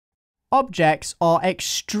Objects are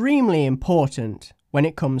extremely important when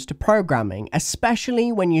it comes to programming,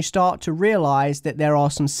 especially when you start to realize that there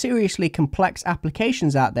are some seriously complex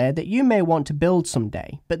applications out there that you may want to build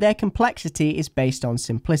someday, but their complexity is based on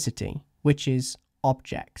simplicity, which is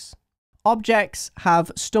objects. Objects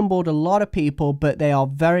have stumbled a lot of people, but they are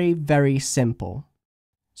very, very simple.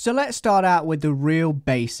 So let's start out with the real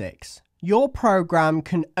basics. Your program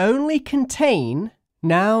can only contain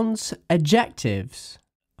nouns, adjectives,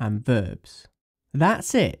 and verbs.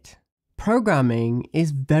 That's it. Programming is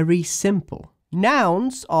very simple.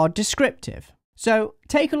 Nouns are descriptive. So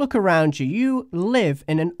take a look around you. You live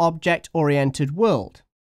in an object-oriented world,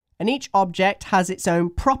 and each object has its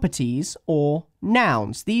own properties or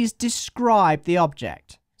nouns. These describe the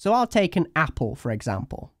object. So I'll take an apple, for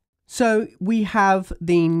example. So we have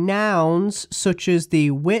the nouns such as the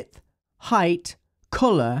width, height,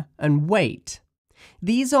 color, and weight.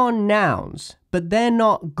 These are nouns, but they're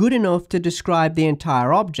not good enough to describe the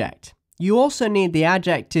entire object. You also need the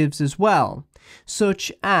adjectives as well,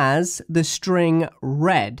 such as the string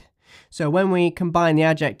red. So when we combine the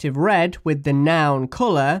adjective red with the noun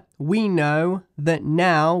color, we know that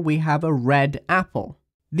now we have a red apple.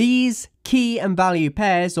 These key and value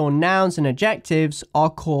pairs, or nouns and adjectives,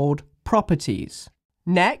 are called properties.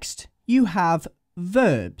 Next, you have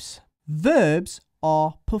verbs. Verbs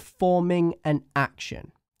are performing an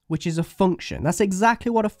action, which is a function. That's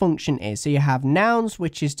exactly what a function is. So you have nouns,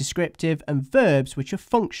 which is descriptive, and verbs, which are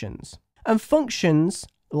functions. And functions,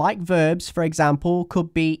 like verbs, for example,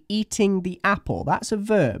 could be eating the apple. That's a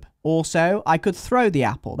verb. Also, I could throw the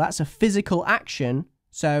apple. That's a physical action.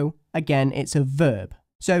 So again, it's a verb.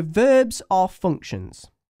 So verbs are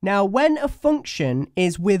functions. Now, when a function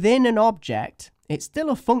is within an object, it's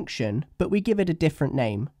still a function, but we give it a different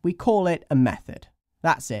name. We call it a method.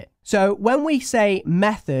 That's it. So when we say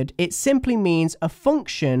method, it simply means a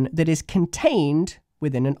function that is contained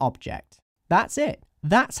within an object. That's it.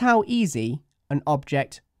 That's how easy an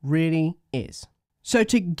object really is. So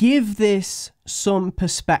to give this some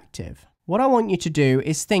perspective, what I want you to do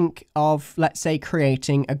is think of, let's say,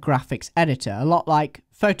 creating a graphics editor, a lot like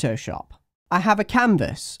Photoshop. I have a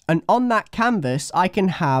canvas, and on that canvas, I can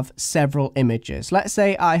have several images. Let's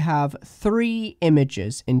say I have 3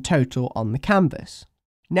 images in total on the canvas.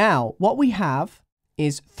 Now, what we have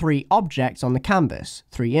is 3 objects on the canvas,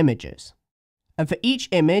 3 images. And for each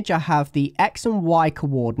image, I have the X and Y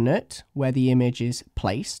coordinate where the image is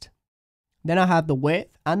placed. Then I have the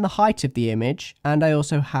width and the height of the image, and I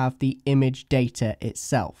also have the image data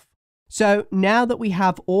itself. So now that we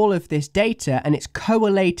have all of this data and it's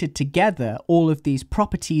collated together, all of these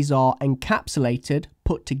properties are encapsulated,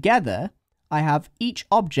 put together, I have each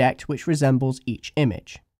object which resembles each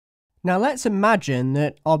image. Now let's imagine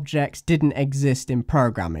that objects didn't exist in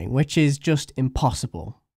programming, which is just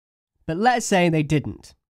impossible. But let's say they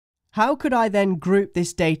didn't. How could I then group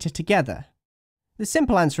this data together? The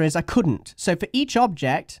simple answer is I couldn't. So for each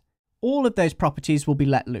object, all of those properties will be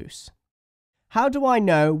let loose. How do I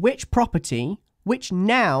know which property, which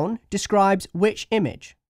noun describes which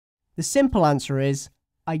image? The simple answer is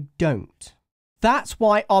I don't. That's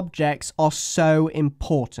why objects are so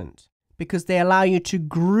important, because they allow you to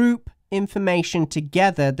group information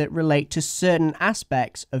together that relate to certain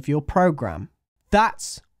aspects of your program.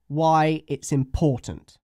 That's why it's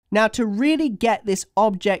important. Now, to really get this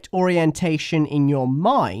object orientation in your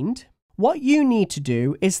mind, what you need to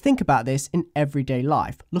do is think about this in everyday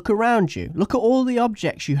life. Look around you. Look at all the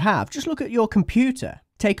objects you have. Just look at your computer.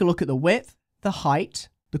 Take a look at the width, the height,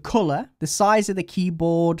 the color, the size of the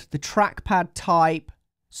keyboard, the trackpad type,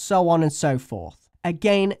 so on and so forth.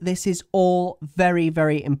 Again, this is all very,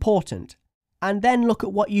 very important. And then look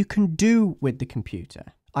at what you can do with the computer.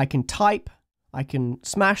 I can type, I can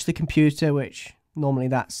smash the computer, which normally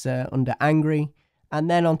that's under angry. And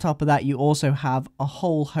then on top of that, you also have a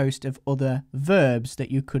whole host of other verbs that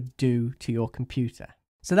you could do to your computer.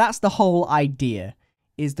 So that's the whole idea,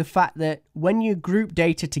 is the fact that when you group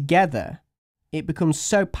data together, it becomes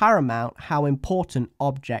so paramount how important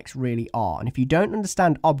objects really are. And if you don't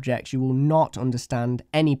understand objects, you will not understand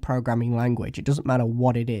any programming language. It doesn't matter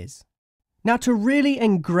what it is. Now, to really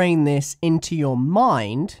ingrain this into your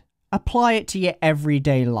mind, apply it to your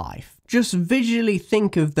everyday life. Just visually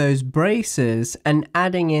think of those braces and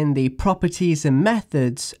adding in the properties and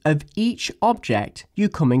methods of each object you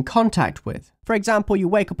come in contact with. For example, you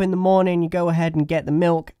wake up in the morning, you go ahead and get the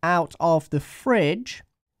milk out of the fridge.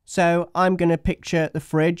 So I'm going to picture the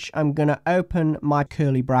fridge. I'm going to open my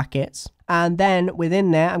curly brackets. And then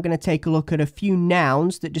within there, I'm going to take a look at a few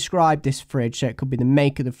nouns that describe this fridge. So it could be the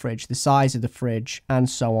make of the fridge, the size of the fridge, and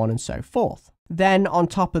so on and so forth. Then on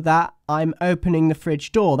top of that, I'm opening the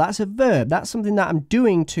fridge door. That's a verb. That's something that I'm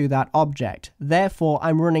doing to that object. Therefore,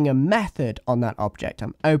 I'm running a method on that object.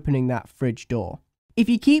 I'm opening that fridge door. If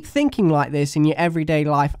you keep thinking like this in your everyday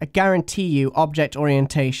life, I guarantee you object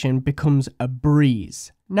orientation becomes a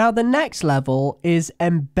breeze. Now, the next level is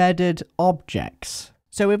embedded objects.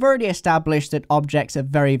 So we've already established that objects are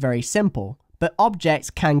very, very simple, but objects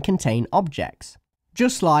can contain objects.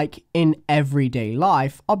 Just like in everyday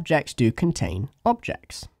life, objects do contain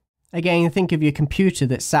objects. Again, think of your computer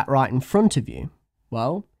that's sat right in front of you.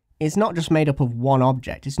 Well, it's not just made up of one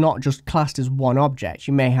object. It's not just classed as one object.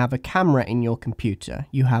 You may have a camera in your computer.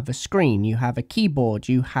 You have a screen. You have a keyboard.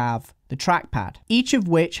 You have the trackpad. Each of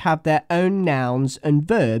which have their own nouns and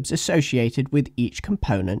verbs associated with each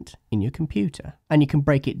component in your computer. And you can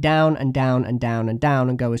break it down and down and down and down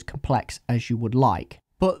and go as complex as you would like.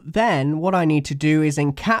 But then what I need to do is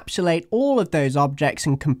encapsulate all of those objects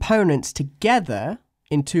and components together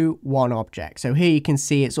into one object. So here you can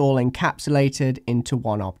see it's all encapsulated into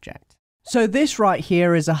one object. So this right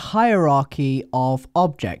here is a hierarchy of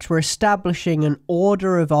objects. We're establishing an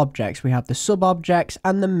order of objects. We have the sub-objects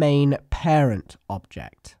and the main parent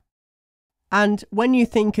object. And when you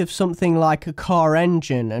think of something like a car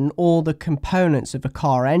engine and all the components of a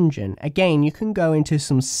car engine, again, you can go into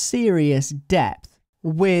some serious depth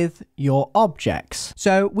with your objects.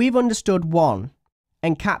 So we've understood one.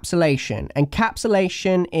 Encapsulation.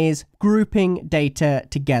 Encapsulation is grouping data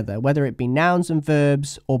together, whether it be nouns and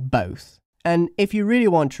verbs or both. And if you really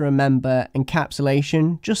want to remember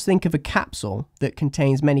encapsulation, just think of a capsule that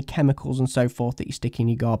contains many chemicals and so forth that you stick in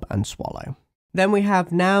your gob and swallow. Then we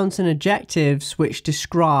have nouns and adjectives which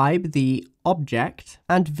describe the object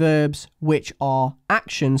and verbs which are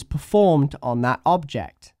actions performed on that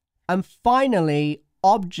object. And finally,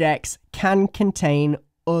 objects can contain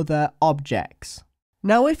other objects.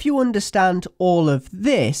 Now, if you understand all of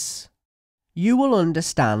this, you will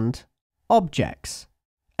understand objects.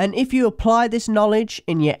 And if you apply this knowledge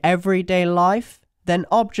in your everyday life, then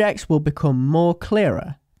objects will become more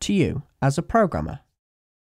clearer to you as a programmer.